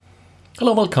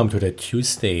Hello, welcome to the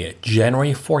Tuesday,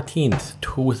 January 14th,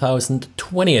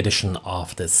 2020 edition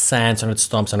of the SANS and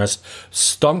Storm Center's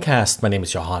StormCast. My name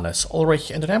is Johannes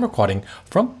Ulrich and today I'm recording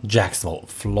from Jacksonville,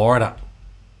 Florida.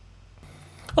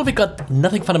 Well, we got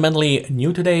nothing fundamentally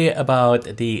new today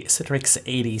about the Citrix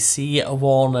ADC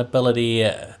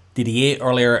vulnerability. DDA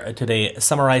earlier today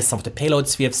summarized some of the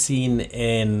payloads we have seen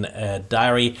in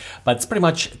Diary, but it's pretty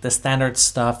much the standard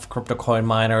stuff, crypto coin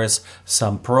miners,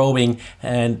 some probing,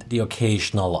 and the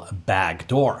occasional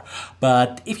backdoor.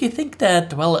 But if you think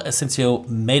that, well, since you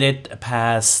made it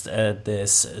past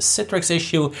this Citrix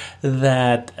issue,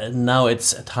 that now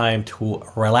it's time to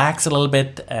relax a little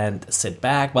bit and sit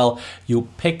back, well, you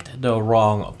picked the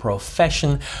wrong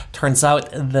profession. Turns out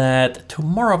that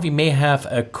tomorrow we may have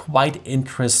a quite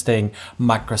interesting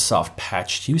Microsoft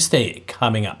Patch Tuesday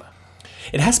coming up.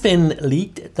 It has been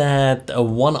leaked that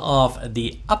one of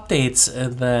the updates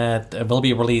that will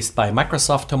be released by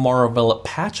Microsoft tomorrow will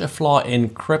patch a flaw in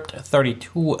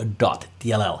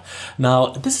crypt32.dll. Now,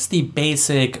 this is the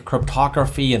basic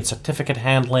cryptography and certificate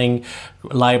handling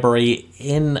library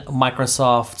in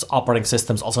Microsoft's operating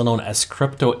systems, also known as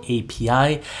Crypto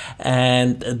API,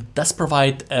 and does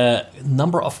provide a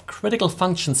number of critical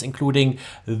functions, including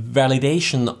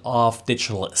validation of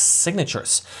digital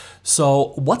signatures.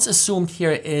 So what's assumed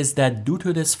here is that due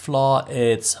to this flaw,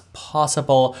 it's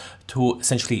possible to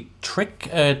essentially trick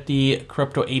the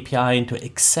Crypto API into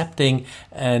accepting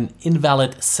an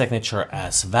invalid signature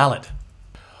as valid.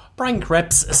 Brian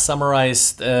Krebs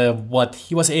summarized what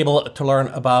he was able to learn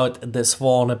about this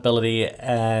vulnerability,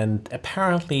 and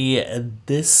apparently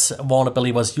this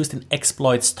vulnerability was used in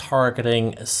exploits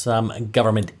targeting some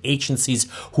government agencies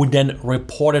who then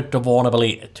reported the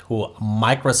vulnerability to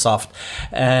Microsoft.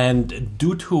 And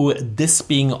due to this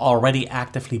being already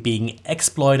actively being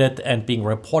exploited and being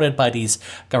reported by these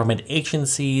government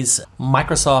agencies,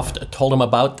 Microsoft told them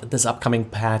about this upcoming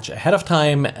patch ahead of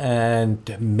time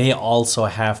and may also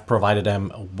have provided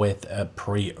them with a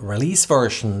pre-release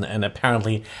version, and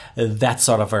apparently that's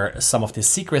sort of where some of the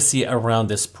secrecy around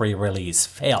this pre-release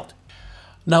failed.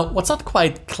 Now, what's not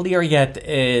quite clear yet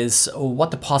is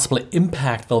what the possible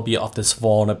impact will be of this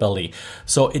vulnerability.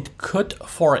 So it could,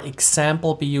 for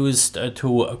example, be used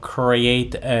to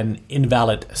create an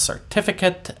invalid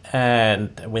certificate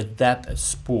and with that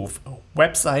spoof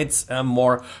websites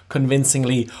more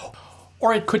convincingly.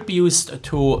 Or it could be used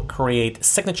to create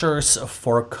signatures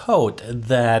for code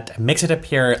that makes it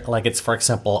appear like it's, for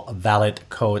example, valid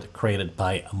code created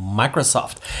by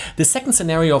Microsoft. The second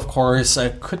scenario, of course,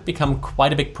 could become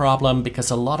quite a big problem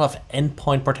because a lot of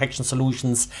endpoint protection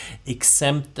solutions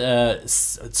exempt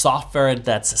software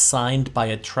that's signed by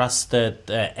a trusted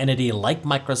entity like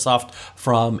Microsoft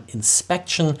from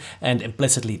inspection and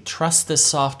implicitly trust this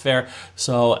software.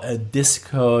 So this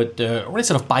could really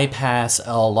sort of bypass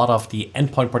a lot of the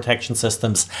endpoint protection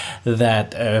systems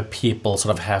that people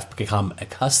sort of have become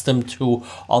accustomed to.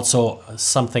 Also,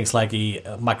 some things like the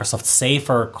Microsoft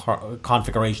Safer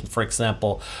configuration, for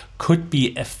example, could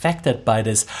be affected by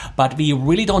this, but we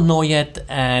really don't know yet,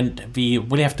 and we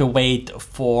really have to wait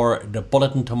for the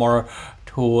bulletin tomorrow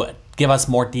to give us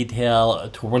more detail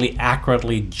to really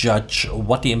accurately judge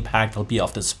what the impact will be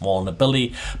of this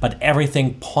vulnerability. But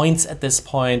everything points at this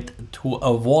point to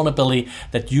a vulnerability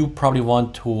that you probably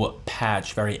want to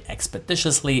patch very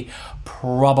expeditiously,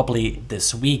 probably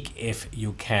this week if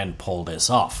you can pull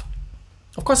this off.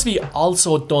 Of course, we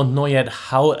also don't know yet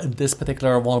how this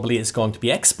particular vulnerability is going to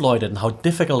be exploited and how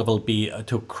difficult it will be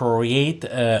to create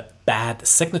a bad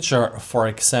signature, for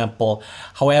example.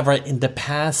 However, in the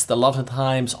past, a lot of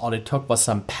times all it took was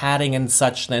some padding and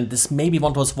such, and this may be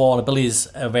one of those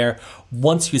vulnerabilities where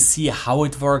once you see how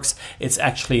it works, it's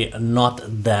actually not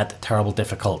that terribly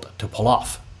difficult to pull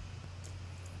off.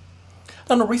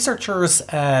 And researchers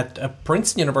at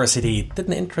Princeton University did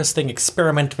an interesting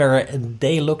experiment where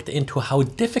they looked into how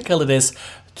difficult it is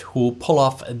to pull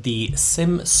off the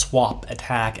SIM swap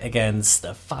attack against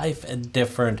 5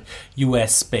 different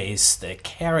US-based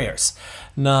carriers.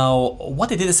 Now, what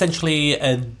they did essentially,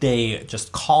 they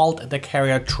just called the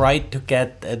carrier, tried to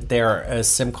get their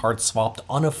SIM card swapped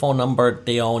on a phone number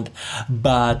they owned,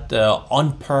 but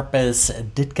on purpose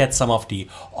did get some of the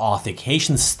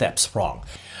authentication steps wrong.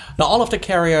 Now, all of the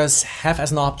carriers have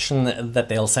as an option that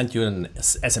they'll send you an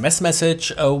SMS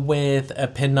message with a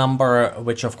PIN number,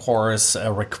 which of course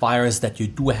requires that you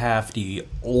do have the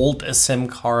old SIM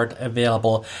card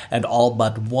available, and all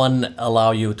but one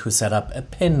allow you to set up a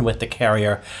PIN with the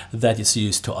carrier that is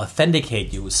used to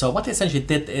authenticate you. So what they essentially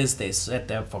did is they said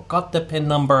they forgot the PIN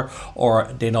number, or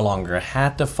they no longer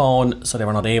had the phone, so they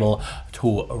were not able to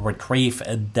retrieve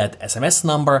that SMS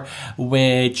number,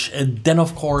 which then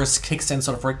of course kicks in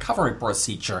sort of recovery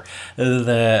procedure.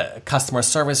 The customer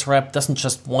service rep doesn't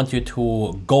just want you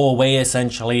to go away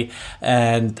essentially,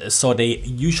 and so they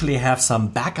usually have some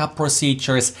backup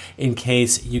procedures in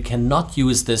case you cannot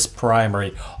use this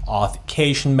primary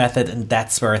authentication method, and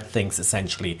that's where things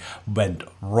essentially went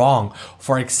wrong.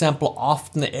 For example,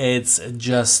 often it's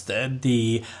just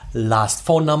the last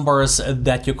phone numbers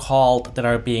that you called that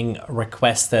are being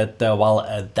requested.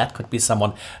 That could be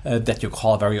someone that you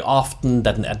call very often,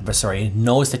 that an adversary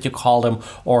knows that you call them,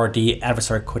 or the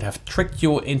adversary could have tricked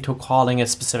you into calling a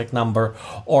specific number,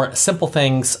 or simple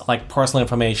things like personal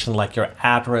information like your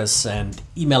address and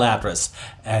email address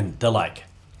and the like.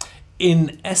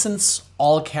 In essence,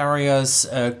 all carriers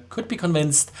could be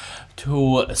convinced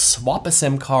to swap a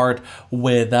SIM card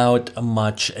without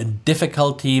much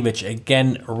difficulty, which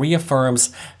again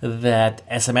reaffirms that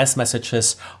SMS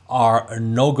messages are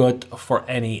no good for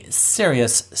any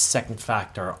serious second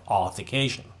factor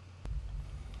authentication.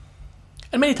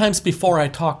 And many times before I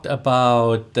talked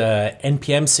about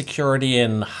NPM security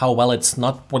and how well it's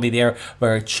not really there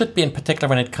where it should be, in particular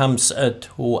when it comes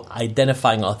to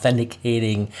identifying,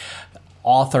 authenticating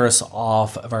authors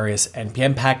of various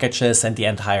NPM packages and the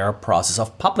entire process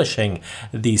of publishing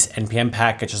these NPM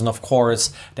packages. And of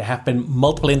course, there have been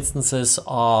multiple instances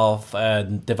of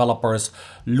developers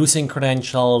losing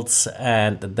credentials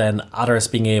and then others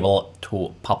being able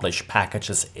to publish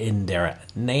packages in their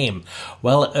name.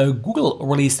 Well, Google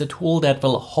released a tool that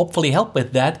will hopefully help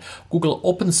with that. Google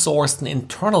open sourced an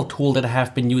internal tool that I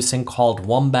have been using called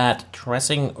Wombat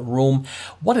Dressing Room.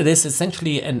 What it is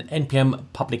essentially an NPM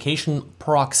publication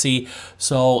proxy,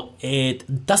 so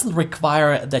it doesn't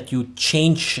require that you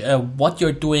change what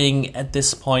you're doing at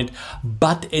this point,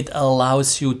 but it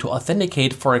allows you to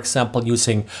authenticate, for example,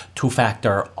 using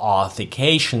two-factor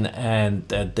authentication, and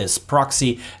this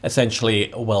proxy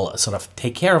essentially will sort of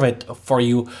take care of it for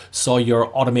you, so your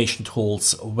automation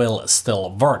tools will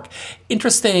still work.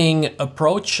 Interesting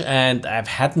approach, and I've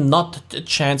had not a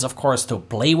chance, of course, to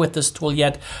play with this tool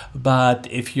yet, but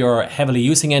if you're heavily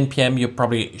using NPM, you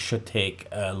probably should take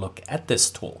a look at this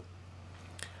tool.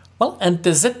 Well, and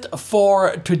that's it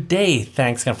for today.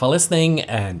 Thanks again for listening,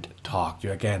 and talk to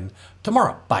you again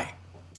tomorrow. Bye.